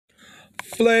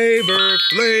Flavor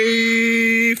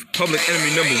Flav, public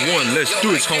enemy #1. Let's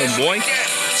do this, homeboy.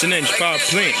 It's an inch power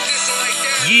plant.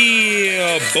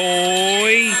 Yeah,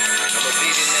 boy.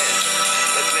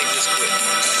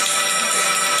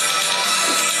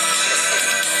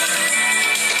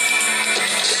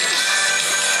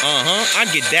 I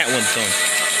get that one done.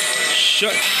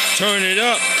 Turn it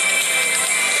up.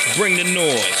 Bring the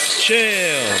noise.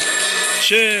 Chill.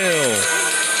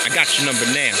 I got your number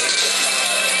now.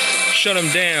 Shut him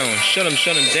down. Shut him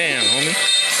down, homie.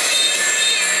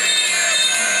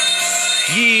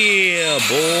 Yeah,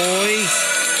 boy.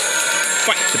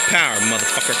 Fight the power,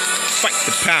 motherfucker. Fight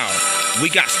the power. We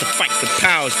got to fight the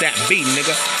powers that be,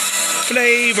 nigga.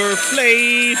 Flavor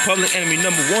Flav, public enemy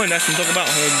 #1. That's what I'm talking about,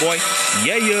 homeboy.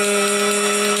 Yeah.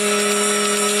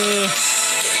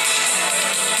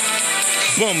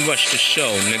 Bum rush the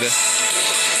show, nigga.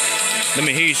 Let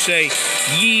me hear you say,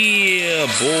 yeah,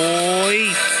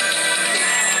 boy.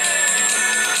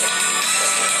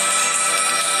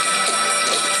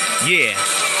 Yeah,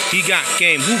 he got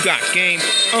game. Who got game?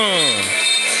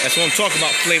 That's what I'm talking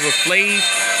about, Flavor Flav.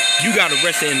 You got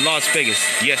arrested in Las Vegas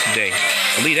yesterday.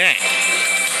 Believe that.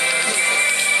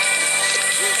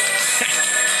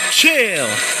 Chill.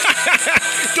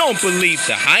 Don't believe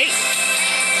the hype.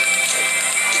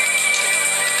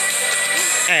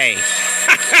 Hey.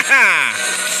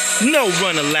 No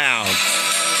run allowed.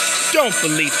 Don't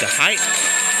believe the hype.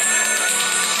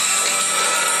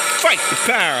 Fight the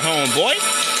power, homeboy.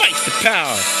 Fight the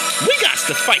power. We got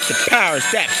to fight the powers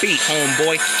that be,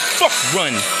 homeboy. Fuck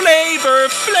run. Flavor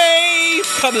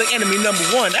Flav, public enemy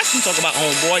 #1. That's what I'm talking about,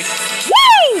 homeboy.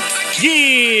 Woo!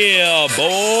 Yeah,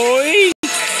 boy.